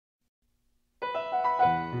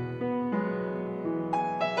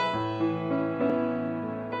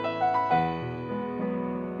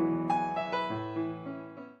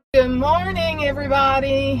morning,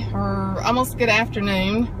 everybody, or almost good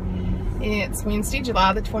afternoon. It's Wednesday,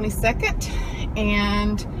 July the 22nd,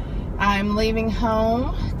 and I'm leaving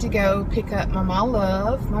home to go pick up my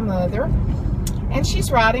love, my mother, and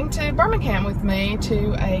she's riding to Birmingham with me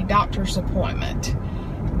to a doctor's appointment.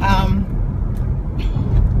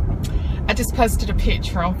 I just posted a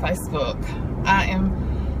picture on Facebook. I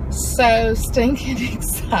am so stinking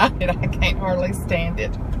excited. I can't hardly stand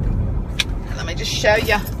it. Let me just show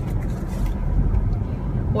you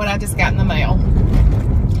what I just got in the mail.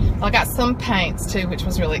 I got some paints too, which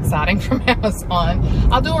was really exciting from Amazon.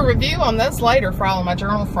 I'll do a review on those later for all of my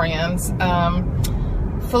journal friends.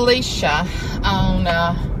 Felicia on,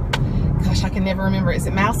 gosh, I can never remember. Is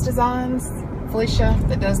it Mouse Designs? Felicia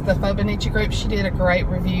that does the Faux group. She did a great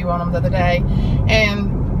review on them the other day.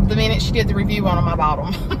 And the minute she did the review on them, I bought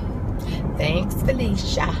them. Thanks,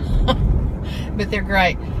 Felicia. But they're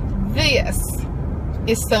great. This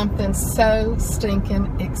is something so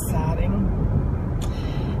stinking exciting.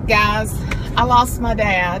 Guys, I lost my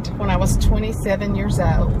dad when I was 27 years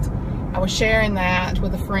old. I was sharing that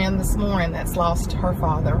with a friend this morning that's lost her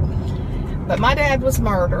father. But my dad was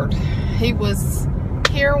murdered. He was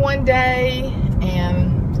here one day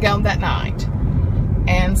and gone that night.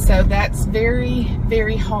 And so that's very,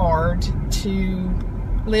 very hard to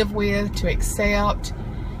live with, to accept,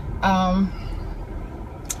 to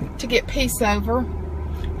get peace over.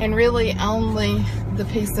 And really only the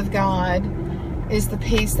peace of God is the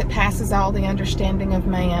peace that passes all the understanding of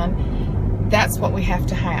man. That's what we have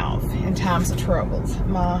to have in times of trouble.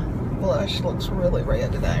 My blush looks really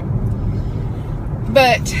red today.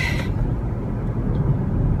 But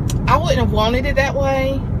I wouldn't have wanted it that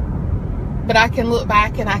way. But I can look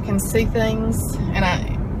back and I can see things, and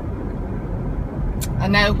I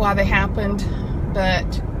know why they happened.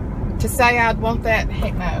 But to say I'd want that,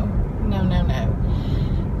 heck no. No, no, no.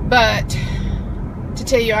 But to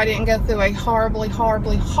tell you I didn't go through a horribly,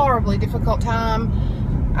 horribly, horribly difficult time,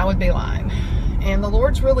 I would be lying. And the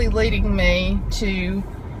Lord's really leading me to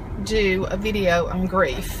do a video on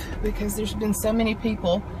grief, because there's been so many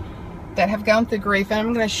people that have gone through grief, and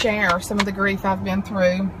I'm going to share some of the grief I've been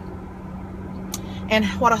through and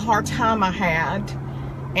what a hard time I had.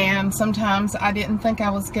 And sometimes I didn't think I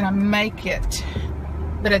was going to make it,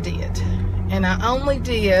 but I did. And I only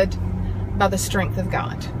did by the strength of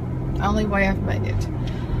God. Only way I've made it.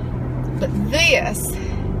 But this,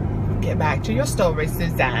 get back to your story,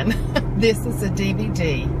 Suzanne. This is a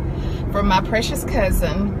DVD from my precious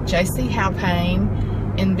cousin, J.C. Halpayne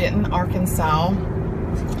in Benton, Arkansas.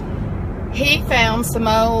 He found some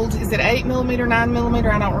old, is it 8mm, 9mm,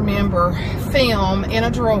 I don't remember, film in a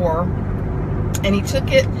drawer. And he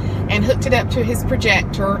took it and hooked it up to his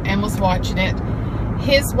projector and was watching it.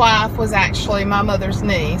 His wife was actually my mother's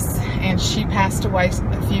niece, and she passed away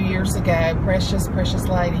a few years ago. Precious, precious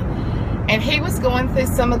lady. And he was going through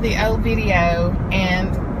some of the old video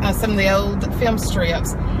and some of the old film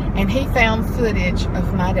strips, and he found footage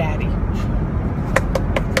of my daddy.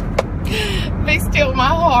 Be still my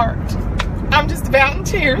heart. I'm just about in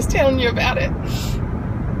tears telling you about it.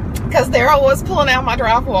 Because there I was pulling out my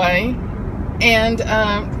driveway, and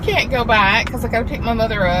can't go back because I got to pick my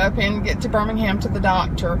mother up and get to Birmingham to the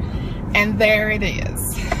doctor. And there it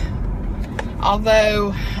is.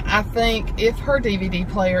 Although I think if her DVD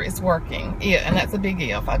player is working, and that's a big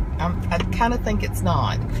if, I kind of think it's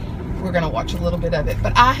not. We're going to watch a little bit of it.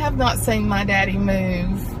 But I have not seen my daddy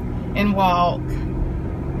move and walk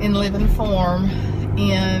in living form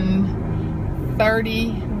in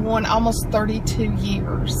 31, almost 32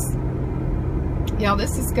 years. Y'all,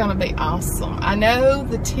 this is going to be awesome. I know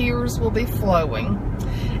the tears will be flowing.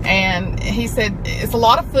 And he said, it's a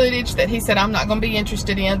lot of footage that he said I'm not going to be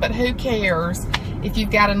interested in, but who cares if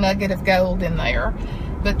you've got a nugget of gold in there.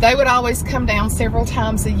 But they would always come down several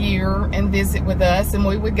times a year and visit with us, and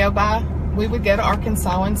we would go to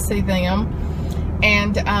Arkansas and see them.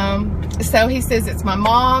 And so he says it's my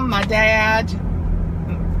mom, my dad,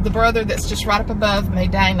 the brother that's just right up above me,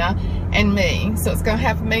 Dana, and me. So it's going to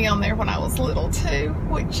have me on there when I was little too,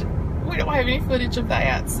 which we don't have any footage of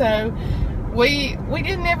that. So we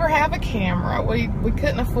didn't ever have a camera. We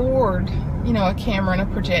couldn't afford, you know, a camera and a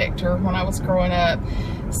projector when I was growing up.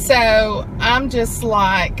 So I'm just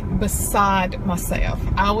like beside myself.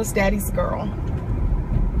 I was daddy's girl.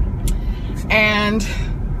 And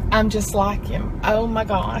I'm just like him. Oh my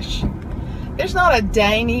gosh. There's not a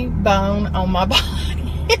dainty bone on my body.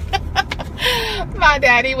 My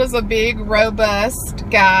daddy was a big, robust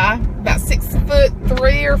guy, about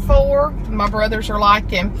 6'3" or 4. My brothers are like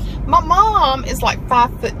him. My mom is like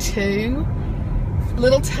 5'2",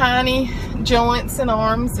 little tiny joints and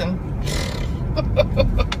arms, and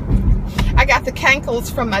I got the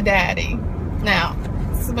cankles from my daddy. Now,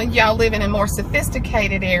 some of y'all living in more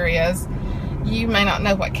sophisticated areas, you may not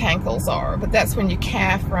know what cankles are, but that's when your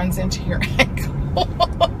calf runs into your ankle.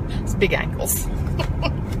 It's big ankles.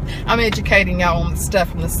 I'm educating y'all on the stuff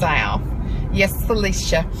from the South. Yes,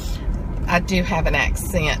 Felicia, I do have an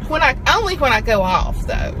accent. Only when I go off,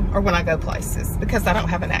 though, or when I go places, because I don't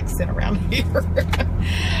have an accent around here.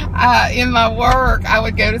 In my work, I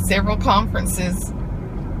would go to several conferences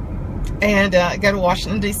and go to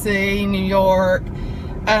Washington, D.C., New York,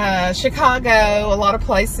 Chicago, a lot of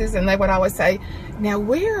places, and they would always say, now,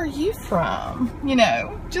 where are you from? You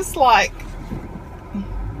know, just like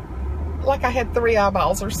I had 3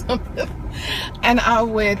 eyeballs or something. And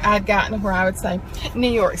I'd gotten where I would say,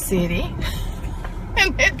 New York City.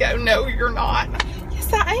 And they'd go, no, you're not.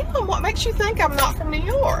 Yes, I am. What makes you think I'm not from New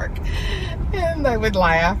York? And they would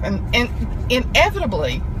laugh. And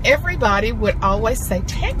inevitably, everybody would always say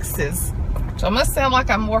Texas. So I must sound like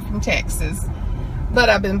I'm more from Texas. But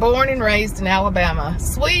I've been born and raised in Alabama.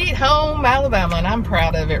 Sweet home Alabama, and I'm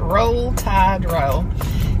proud of it. Roll, Tide, roll.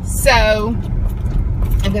 So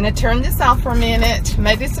I'm going to turn this off for a minute.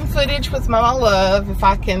 Maybe some footage with Mama Love if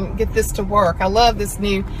I can get this to work. I love this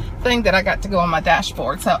new thing that I got to go on my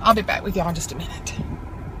dashboard. So I'll be back with y'all in just a minute.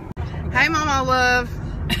 Hey, Mama Love.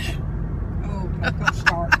 Oh, I'm going to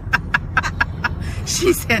start.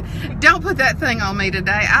 She said, don't put that thing on me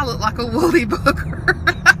today. I look like a woolly booger.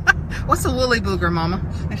 What's a woolly booger, Mama?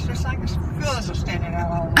 It's just like this fuzz is standing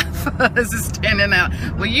out all over. Fuzz is standing out.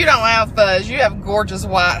 Well, you don't have fuzz. You have gorgeous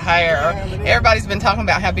white hair. Yeah, everybody's been talking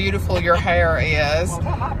about how beautiful your hair is. Well,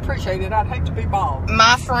 I appreciate it. I'd hate to be bald.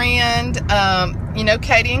 My friend, you know,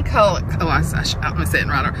 Katie and Cullen. Oh, I'm saying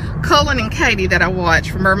right. Cullen and Katie that I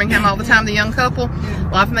watch from Birmingham all the time, the young couple.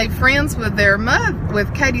 Well, I've made friends with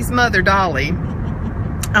with Katie's mother, Dolly,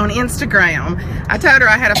 on Instagram. I told her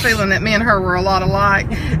I had a feeling that me and her were a lot alike,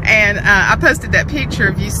 and I posted that picture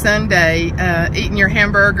of you Sunday eating your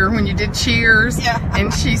hamburger when you did Cheers. Yeah.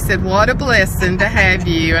 And she said, what a blessing to have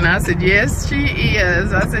you. And I said, yes, she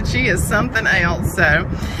is. I said, she is something else. So,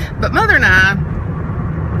 but Mother and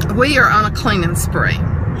I, we are on a cleaning spree.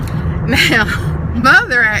 Now,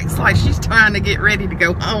 Mother acts like she's trying to get ready to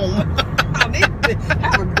go home. I need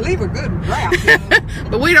to leave a good draft. You know?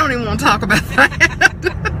 But we don't even want to talk about that.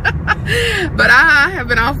 But I have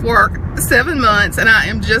been off work 7 months, and I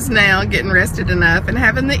am just now getting rested enough and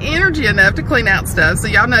having the energy enough to clean out stuff. So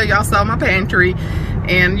y'all know, y'all saw my pantry,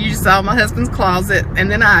 and you saw my husband's closet,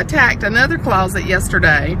 and then I attacked another closet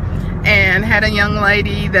yesterday and had a young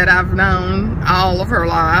lady that I've known all of her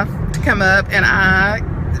life to come up, and I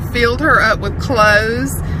filled her up with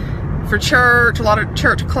clothes for church, a lot of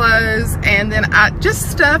church clothes, and then I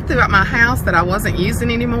just stuff throughout my house that I wasn't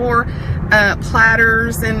using anymore,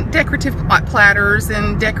 platters and decorative platters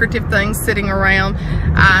and decorative things sitting around.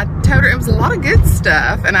 I told her it was a lot of good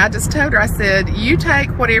stuff, and I just told her, I said, you take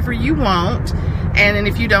whatever you want, and then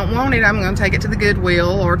if you don't want it, I'm going to take it to the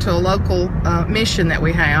Goodwill or to a local mission that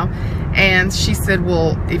we have. And she said,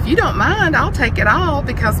 well, if you don't mind, I'll take it all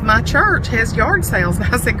because my church has yard sales.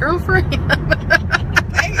 And I said, girlfriend,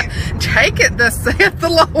 take it, thus saith the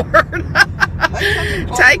Lord.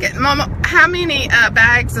 Take it. Mama, how many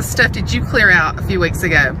bags of stuff did you clear out a few weeks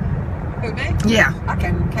ago? Who, me? Yeah. I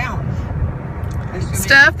can't even count.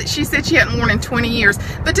 Stuff that she said she hadn't worn in 20 years.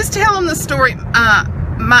 But just tell them the story.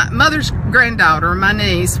 My mother's granddaughter, my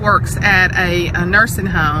niece, works at a nursing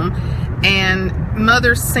home, and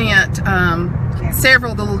Mother sent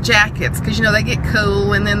several of the little jackets, because you know they get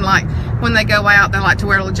cool, and then like when they go out they like to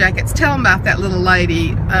wear little jackets. Tell them about that little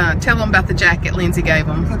lady. Tell them about the jacket Lindsay gave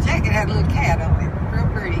them. The jacket had a little cat on it, real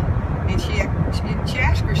pretty, and she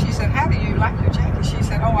asked her, she said, how do you like your jacket? She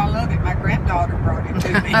said, oh, I love it, my granddaughter brought it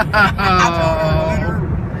to me. I told her to let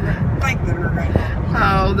her think that her granddaughter.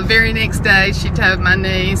 Oh, the very next day she told my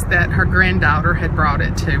niece that her granddaughter had brought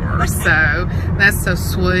it to her. So that's so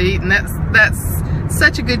sweet, and that's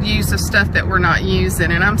such a good use of stuff that we're not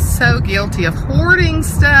using. And I'm so guilty of hoarding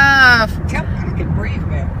stuff. Tell her I can breathe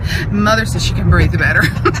better. Mother says she can breathe better.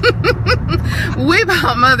 We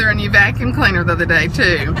bought Mother a new vacuum cleaner the other day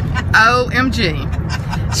too. OMG.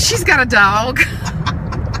 She's got a dog.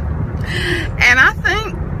 And I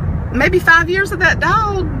think maybe 5 years of that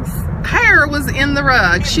dog's hair was in the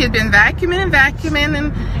rug. She had been vacuuming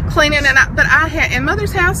and cleaning, and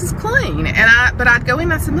Mother's house is clean, but I'd go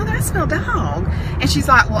in and I said, Mother, I smell dog. And she's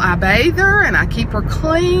like, well, I bathe her and I keep her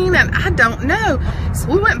clean, and I don't know. So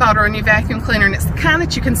we went and bought her a new vacuum cleaner, and it's the kind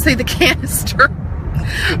that you can see the canister.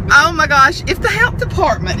 Oh my gosh, if the health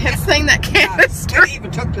department had seen that canister, they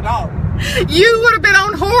even took the dog. You would have been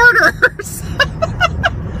on Hoarders.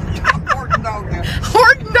 Hoarding dog now.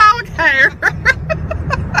 Hoarding dog hair.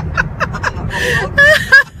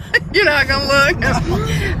 You're not gonna look.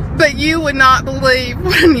 But you would not believe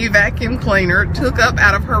what a new vacuum cleaner took up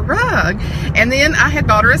out of her rug. And then I had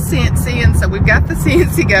bought her a Scentsy, and so we've got the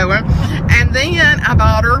Scentsy going. And then I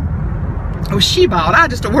bought her, I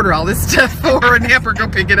just ordered all this stuff for her and have her go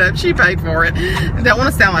pick it up. She paid for it. I don't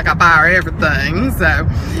want to sound like I buy her everything, so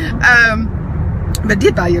but I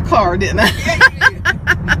did buy you a car, didn't I?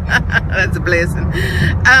 That's a blessing.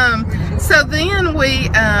 So then we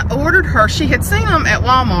ordered her. She had seen them at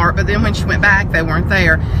Walmart, but then when she went back, they weren't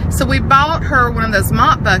there. So we bought her one of those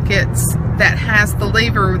mop buckets that has the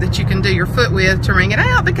lever that you can do your foot with to wring it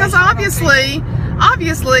out, because obviously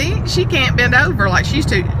she can't bend over like she used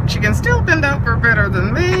to. She can still bend over better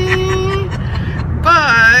than me,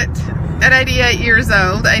 but at 88 years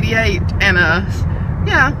old, 88 and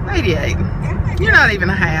yeah, 88. You're not even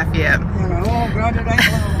a half yet. Oh, God, it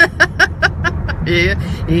ain't long.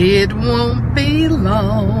 It won't be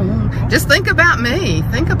long. Just think about me.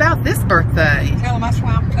 Think about this birthday. Tell them that's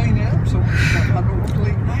why I'm cleaning up, so I don't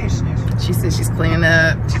complete niceness. She says she's cleaning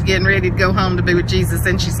up. She's getting ready to go home to be with Jesus,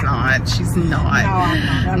 and she's not. She's not.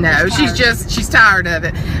 No, I'm not. No, she's tired of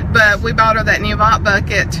it. But we bought her that new mop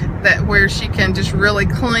bucket where she can just really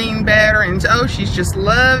clean better, and oh, she's just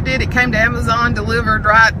loved it. It came to Amazon, delivered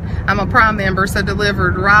right. I'm a Prime member, so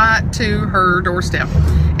delivered right to her doorstep.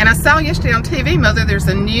 And I saw yesterday on TV, Mother, there's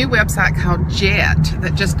a new website called Jet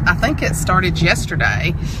that I think it started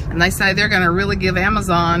yesterday, and they say they're going to really give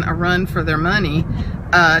Amazon a run for their money,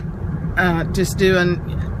 just doing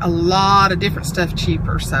a lot of different stuff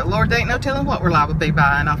cheaper. So Lord, there ain't no telling what we're liable to be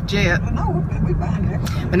buying off Jet. No, we buying it.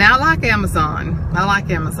 But now I like Amazon. I like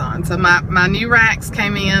Amazon. So my new racks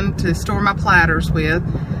came in to store my platters with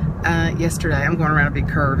yesterday. I'm going around a big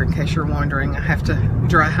curve in case you're wondering. I have to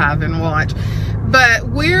drive and watch. But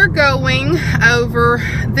we're going over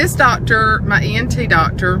this doctor, my ENT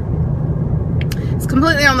doctor. It's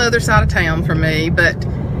completely on the other side of town from me, but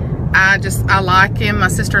I like him. My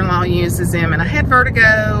sister-in-law uses him, and I had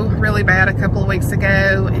vertigo really bad a couple of weeks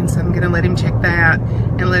ago, and so I'm going to let him check that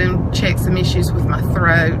and let him check some issues with my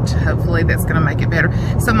throat. Hopefully that's going to make it better.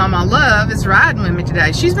 So Mama Love is riding with me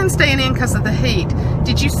today. She's been staying in because of the heat.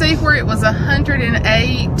 Did you see where it was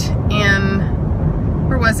 108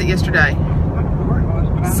 where was it yesterday?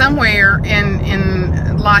 Somewhere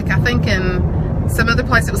in like, I think in some other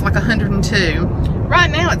place it was like 102.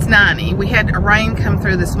 Right now it's 90. We had a rain come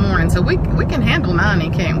through this morning, so we can handle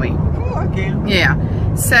 90, can't we? Oh, I can. Yeah.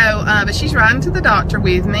 So, but she's riding to the doctor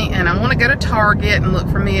with me, and I want to go to Target and look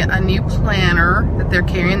for me a new planner that they're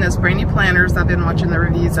carrying, those brand new planners I've been watching the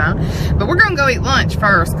reviews on. But we're going to go eat lunch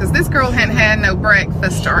first, because this girl hadn't had no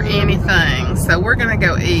breakfast or anything. So we're going to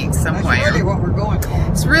go eat somewhere. That's really what we're going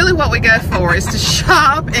for. It's really what we go for, is to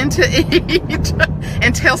shop and to eat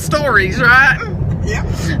and tell stories, right? Yeah.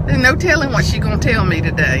 There's no telling what she's going to tell me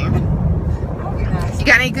today. That'll be nice. You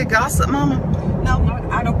got any good gossip, Mama? No,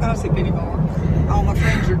 I don't gossip anymore. All my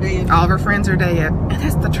friends are dead. All of her friends are dead. And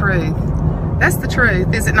that's the truth. That's the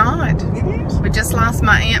truth, is it not? It is. We just lost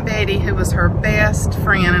my Aunt Betty, who was her best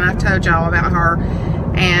friend, and I told y'all about her.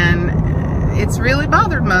 And it's really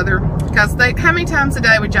bothered Mother, because how many times a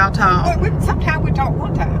day would y'all talk? Well, sometimes we talk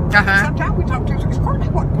one time. Sometimes we talk two. It's according to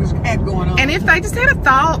what had going on. And if they just had a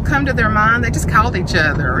thought come to their mind, they just called each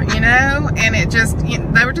other, you know? And it just,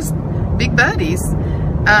 they were just big buddies.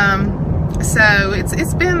 So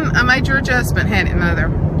it's been a major adjustment, hadn't it, Mother?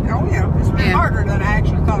 Oh yeah, it's been harder than I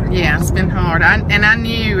actually thought it was. Yeah, it's been hard. I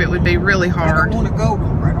knew it would be really hard. I don't want to go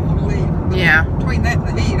nowhere. I don't want to leave. But yeah. Between that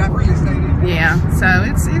and the heat, I've really stayed in. Yeah. So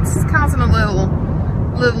it's causing a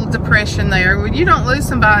little depression there. When you don't lose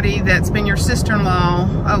somebody that's been your sister-in-law,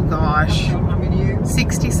 oh gosh, How many years?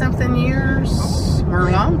 60-something years or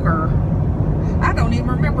longer. I don't even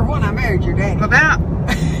remember when I married your daddy. About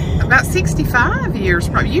 65 years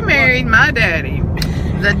probably. You married my daddy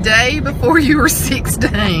the day before you were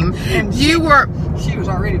 16. And she was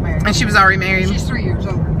already married. And she was already married. She's 3 years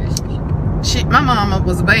older than me. My mama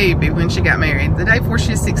was a baby when she got married, the day before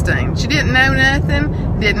she was 16. She didn't know nothing,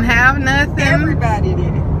 didn't have nothing. Everybody did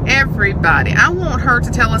it. Everybody. I want her to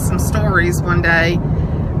tell us some stories one day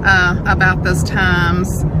about those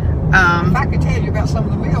times. If I could tell you about some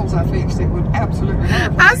of the meals I fixed, it would absolutely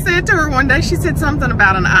happen. I said to her one day, she said something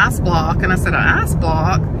about an ice block, and I said, an ice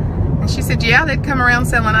block? And she said, yeah, they'd come around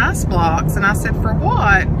selling ice blocks. And I said, for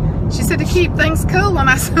what? She said, to keep things cool. And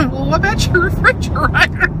I said, well, what about your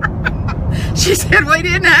refrigerator? She said, we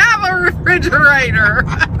didn't have a refrigerator.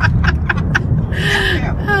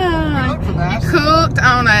 Yeah. You cooked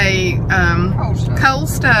on a coal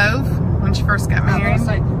stove. when she first got married? I was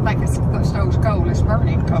going to say, make it stove's coal. It's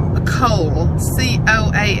burning coal. A coal,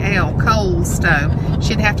 C-O-A-L, coal stove.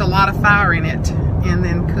 She'd have to light a fire in it and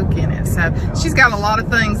then cook in it. So she's got a lot of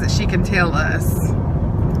things that she can tell us.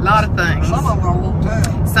 A lot of things. Some of them I won't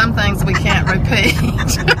tell. Some things we can't repeat.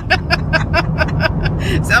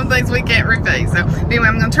 Some things we can't repeat. So anyway,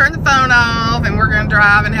 I'm going to turn the phone off and we're going to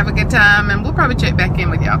drive and have a good time, and we'll probably check back in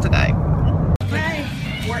with y'all today. Hey,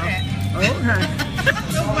 we're at. Okay.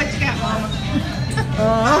 What you got, Mama?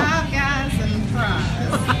 5 guys and fries.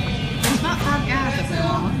 There's not 5 guys up there,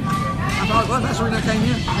 Mama. I thought, well, that's where they came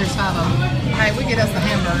in. There's 5 of them. Hey, we get us the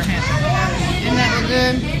hamburger, Isn't that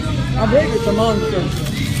good? I believe it's a monster.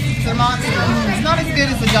 It's a monster. It's not as good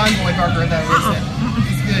as the John Boy burger, though, is it?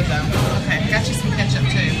 It's good, though. Okay, got you some ketchup,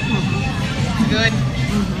 too. Good?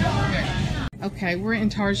 Good. Okay, we're in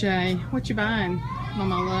Target. What you buying,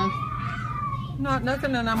 Mama Love? Not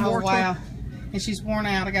nothing, and I'm Oh, worn wow. And she's worn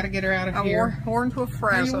out. I got to get her out of I'm here. worn to a Are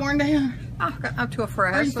frazzle. you worn down? I'm to a Are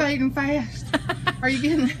frazzle. you fading fast? Are you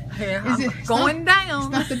getting... Yeah, Is it going down.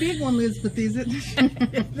 It's not the big one, Elizabeth, is it?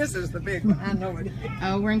 This is the big one. I know it is.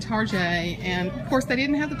 We're in Target, and of course they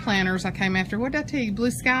didn't have the planters I came after. What did I tell you?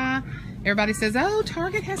 Blue Sky. Everybody says, oh,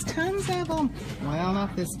 Target has tons of them. Well,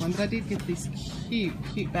 not this one, but I did get these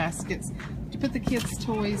cute baskets to put the kids'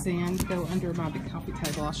 toys in to go under my big coffee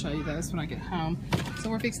table. I'll show you those when I get home.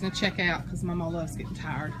 So we're fixing to check out because Mama Love's getting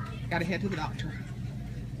tired. Got to head to the doctor.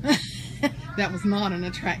 That was not an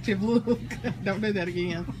attractive look. Don't do that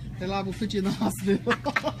again. They're liable to put you in the hospital.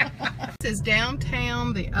 This is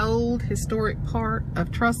downtown, the old historic part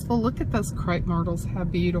of Trussville. Look at those crepe myrtles, how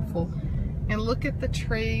beautiful. And look at the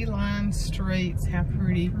tree-lined streets, how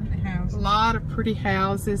pretty. A lot of pretty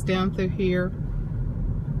houses down through here.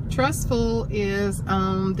 Trussville is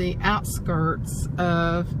on the outskirts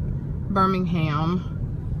of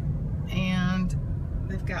Birmingham, and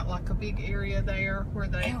they've got like a big area there where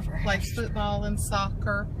they play football and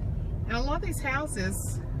soccer. And a lot of these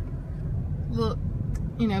houses look,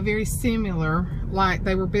 you know, very similar, like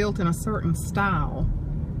they were built in a certain style.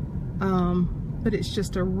 But it's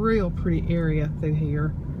just a real pretty area through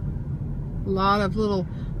here. A lot of little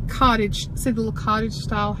cottage, see the little cottage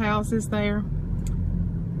style houses there?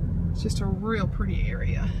 It's just a real pretty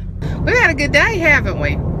area. We've had a good day, haven't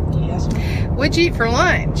we? Yes. What'd you eat for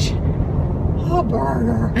lunch? A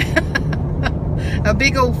burger. A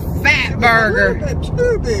big old fat burger. A little bit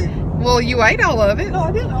too big. Well, you ate all of it. No,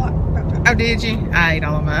 I didn't. Oh, did you? I ate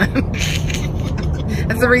all of mine.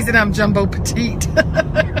 That's the reason I'm jumbo petite.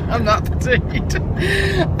 I'm not petite.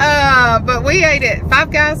 But we ate at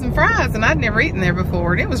 5 Guys and Fries, and I'd never eaten there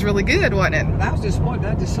before, and it was really good, wasn't it? I was disappointed.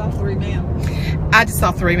 I just saw 3 men. I just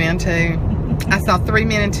saw 3 men too. I saw 3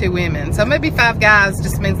 men and 2 women. So maybe 5 guys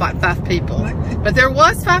just means like 5 people. But there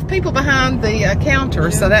was 5 people behind the counter,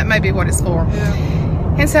 so that may be what it's for. Yeah.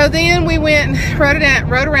 And so then we went and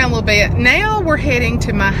rode around a little bit. Now we're heading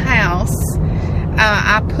to my house.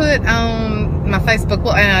 I put on my Facebook,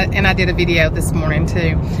 well, and I did a video this morning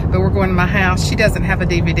too, but we're going to my house. She doesn't have a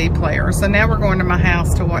DVD player, so now we're going to my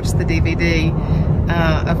house to watch the DVD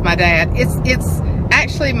of my dad. It's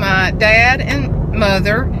actually my dad and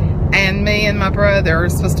mother and me and my brother are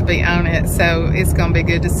supposed to be on it, so it's going to be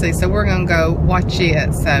good to see. So we're going to go watch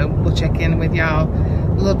it, so we'll check in with y'all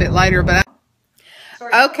a little bit later. But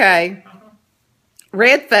okay,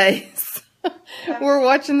 red face. We're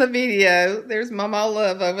watching the video. There's Mama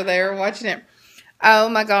Love over there watching it. Oh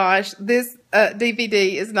my gosh, this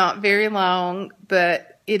DVD is not very long,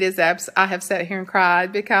 but it is I have sat here and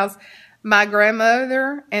cried because my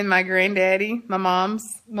grandmother and my granddaddy, my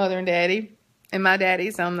mom's mother and daddy, and my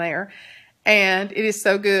daddy's on there, and it is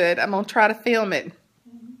so good. I'm gonna try to film it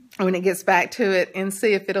when it gets back to it and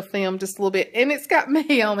see if it'll film just a little bit. And it's got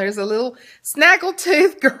me on. There's a little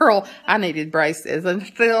snaggletooth girl. I needed braces and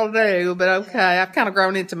still do, but okay, I've kind of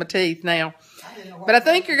grown into my teeth now. But I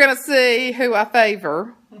think you're gonna see who I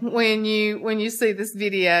favor when you see this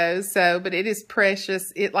video. So, but it is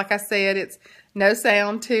precious. It, like I said, it's no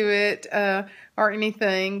sound to it or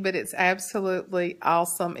anything, but it's absolutely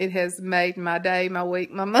awesome. It has made my day, my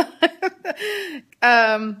week, my month.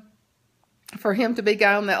 For him to be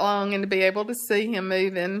gone that long and to be able to see him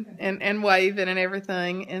moving and waving and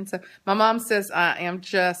everything. And so my mom says I am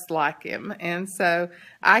just like him. And so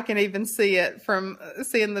I can even see it from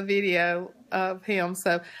seeing the video of him.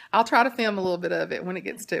 So I'll try to film a little bit of it when it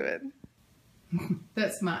gets to it.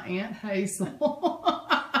 That's my Aunt Hazel.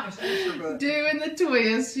 Doing the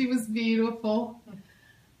twist. She was beautiful.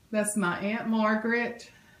 That's my Aunt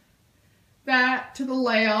Margaret. That to the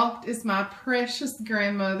left is my precious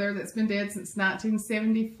grandmother that's been dead since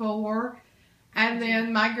 1974. And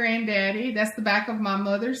then my granddaddy, that's the back of my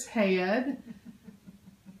mother's head.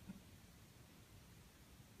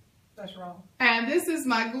 That's wrong. And this is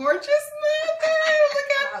my gorgeous mother.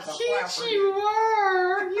 Look how cute you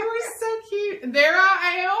were. You were so cute. There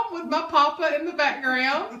I am with my papa in the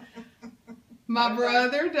background. My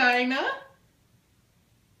brother, Dana.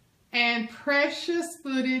 And precious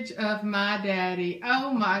footage of my daddy.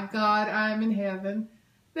 Oh my God, I'm in heaven.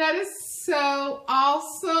 That is so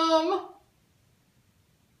awesome.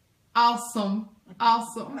 Awesome.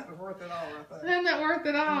 Awesome. That was worth it all, I think. Isn't that worth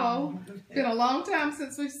it all? It's been a long time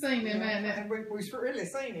since we've seen him, hasn't it? And we've really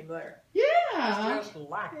seen him there. Yeah. It's just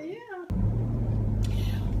like it. Yeah.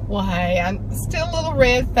 Well, hey, I'm still a little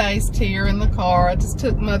red-faced here in the car. I just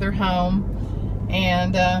took Mother home,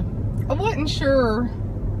 and I wasn't sure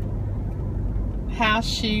how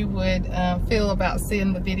she would feel about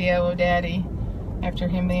seeing the video of Daddy after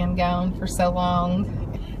him being gone for so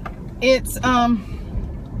long. It's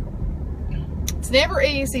never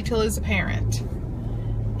easy to lose a parent.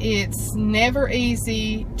 It's never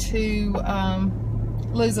easy to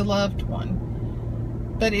lose a loved one.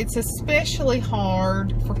 But it's especially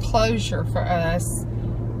hard for closure for us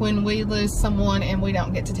when we lose someone and we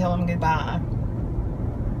don't get to tell them goodbye.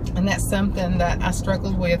 And that's something that I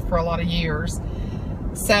struggled with for a lot of years.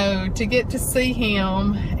 So to get to see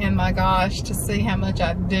him, and my gosh, to see how much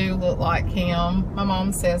I do look like him. My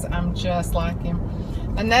mom says I'm just like him.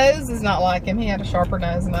 My nose is not like him. He had a sharper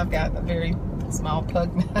nose, and I've got a very small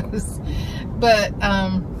pug nose. But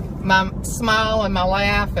my smile and my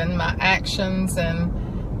laugh and my actions and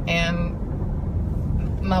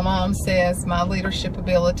my mom says my leadership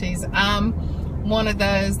abilities, I'm one of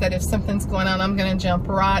those that if something's going on, I'm going to jump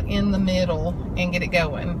right in the middle and get it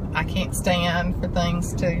going. I can't stand for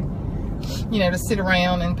things to, you know, to sit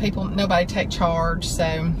around and nobody take charge. So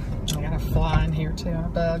I got a fly in here too, a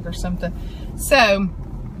bug or something. So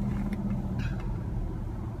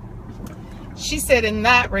she said in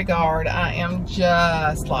that regard, I am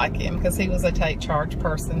just like him because he was a take charge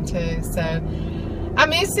person too. So I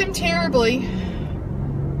miss him terribly.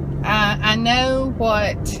 I know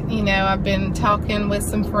what, you know, I've been talking with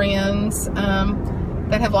some friends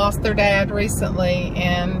that have lost their dad recently,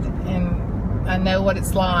 and I know what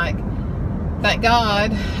it's like. Thank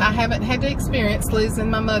God I haven't had to experience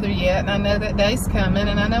losing my mother yet, and I know that day's coming,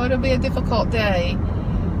 and I know it'll be a difficult day,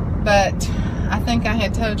 but I think I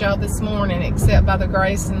had told y'all this morning, except by the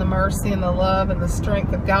grace and the mercy and the love and the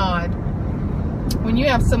strength of God, when you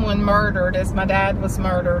have someone murdered, as my dad was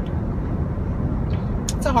murdered,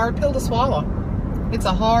 it's a hard pill to swallow. It's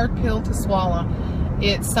a hard pill to swallow.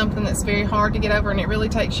 It's something that's very hard to get over, and it really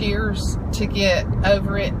takes years to get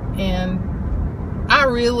over it. And I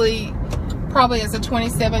really, probably as a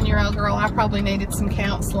 27-year-old girl, I probably needed some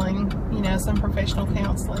counseling, you know, some professional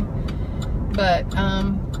counseling. But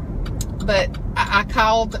I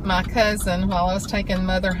called my cousin while I was taking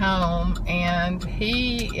Mother home, and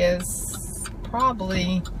he's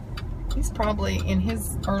probably in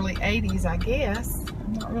his early 80s, I guess.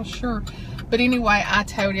 I'm not real sure. But anyway, I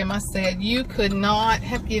told him, I said, you could not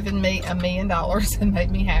have given me $1 million and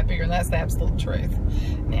made me happier, and that's the absolute truth.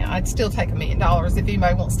 Now, I'd still take $1 million if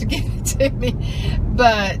anybody wants to give it to me.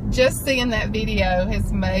 But just seeing that video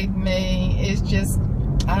has made me, it's just,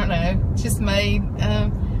 I don't know, just made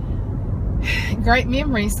great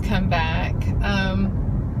memories come back.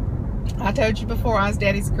 I told you before, I was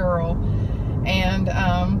Daddy's girl. And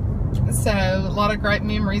so a lot of great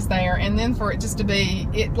memories there, and then for it just to be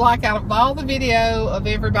like out of all the video of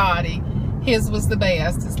everybody, his was the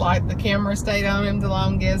best. It's like the camera stayed on him the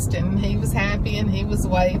longest, and he was happy and he was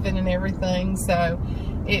waving and everything. So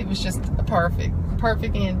it was just a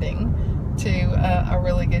perfect ending to a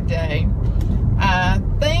really good day. I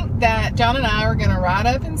think that John and I are going to ride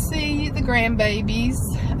up and see the grandbabies.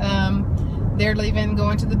 They're leaving,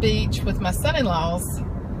 going to the beach with my son-in-law's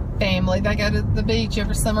family. They go to the beach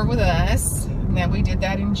every summer with us. Now, we did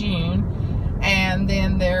that in June, and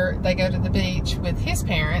then they go to the beach with his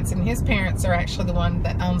parents, and his parents are actually the one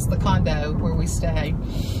that owns the condo where we stay.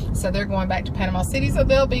 So they're going back to Panama City, so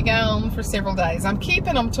they'll be gone for several days. I'm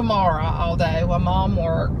keeping them tomorrow all day while Mom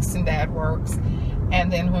works and Dad works,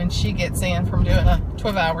 and then when she gets in from doing a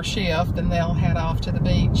 12-hour shift, then they'll head off to the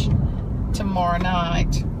beach tomorrow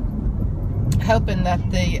night, hoping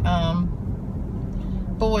that the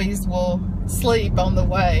boys will sleep on the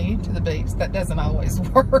way to the beach. That doesn't always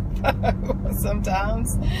work though.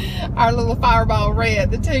 Sometimes our little Fireball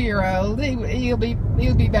Red, the 2-year-old, he'll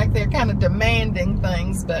be back there kind of demanding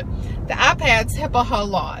things, but the iPads help a whole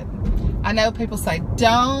lot. I know people say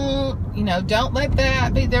don't let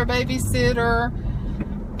that be their babysitter,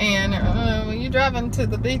 And when you're driving to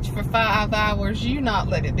the beach for 5 hours, you not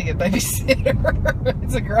let it be a babysitter.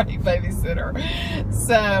 It's a great babysitter.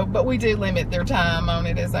 So, but we do limit their time on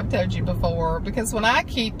it, as I've told you before, because when I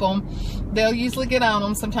keep them, they'll usually get on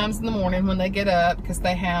them sometimes in the morning when they get up, because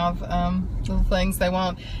they have little things they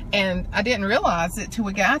want. And I didn't realize it till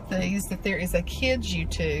we got these, that there is a kids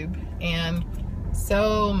YouTube, and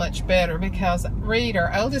so much better, because Reed,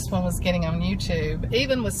 our oldest one, was getting on YouTube.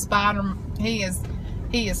 Even with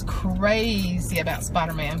he is crazy about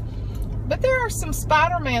Spider-Man. But there are some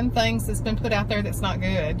Spider-Man things that's been put out there that's not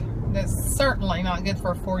good. That's certainly not good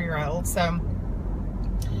for a 4-year-old. So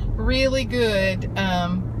really good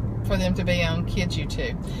for them to be on kids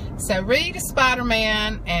YouTube. So Reed is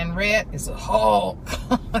Spider-Man and Rhett is a Hulk.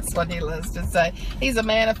 That's what he loves to say. He's a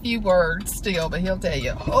man of few words still, but he'll tell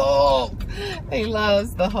you Hulk. He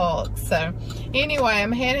loves the Hulk. So anyway,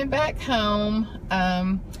 I'm heading back home.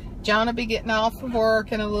 John will be getting off of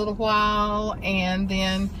work in a little while, and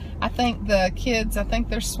then I think the kids,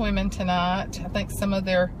 they're swimming tonight. I think some of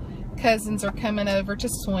their cousins are coming over to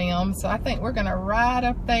swim, so I think we're gonna ride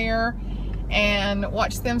up there and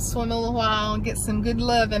watch them swim a little while and get some good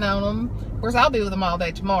loving on them. Of course, I'll be with them all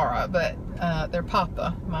day tomorrow, but their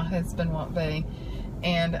papa, my husband, won't be.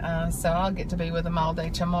 And so I'll get to be with them all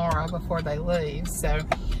day tomorrow before they leave. So,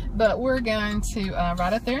 but we're going to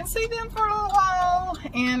ride up there and see them for a little while.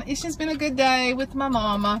 And it's just been a good day with my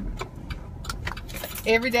mama.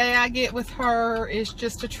 Every day I get with her is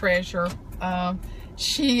just a treasure.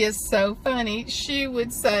 She is so funny. She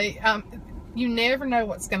would say, you never know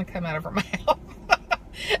what's going to come out of her mouth.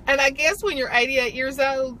 And I guess when you're 88 years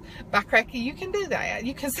old, by cracky, you can do that.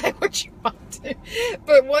 You can say what you want to.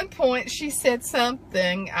 But at one point, she said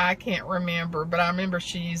something, I can't remember, but I remember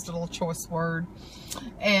she used a little choice word.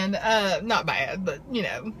 And, not bad, but, you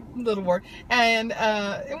know, little word. And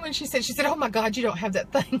when she said, oh my God, you don't have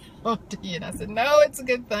that thing on, do you? And I said, no, it's a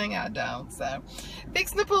good thing I don't. So,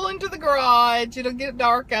 fixing to pull into the garage. It'll get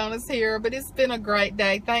dark on us here, but it's been a great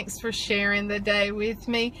day. Thanks for sharing the day with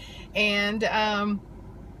me. And,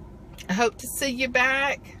 I hope to see you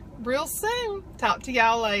back real soon. Talk to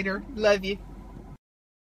y'all later. Love you.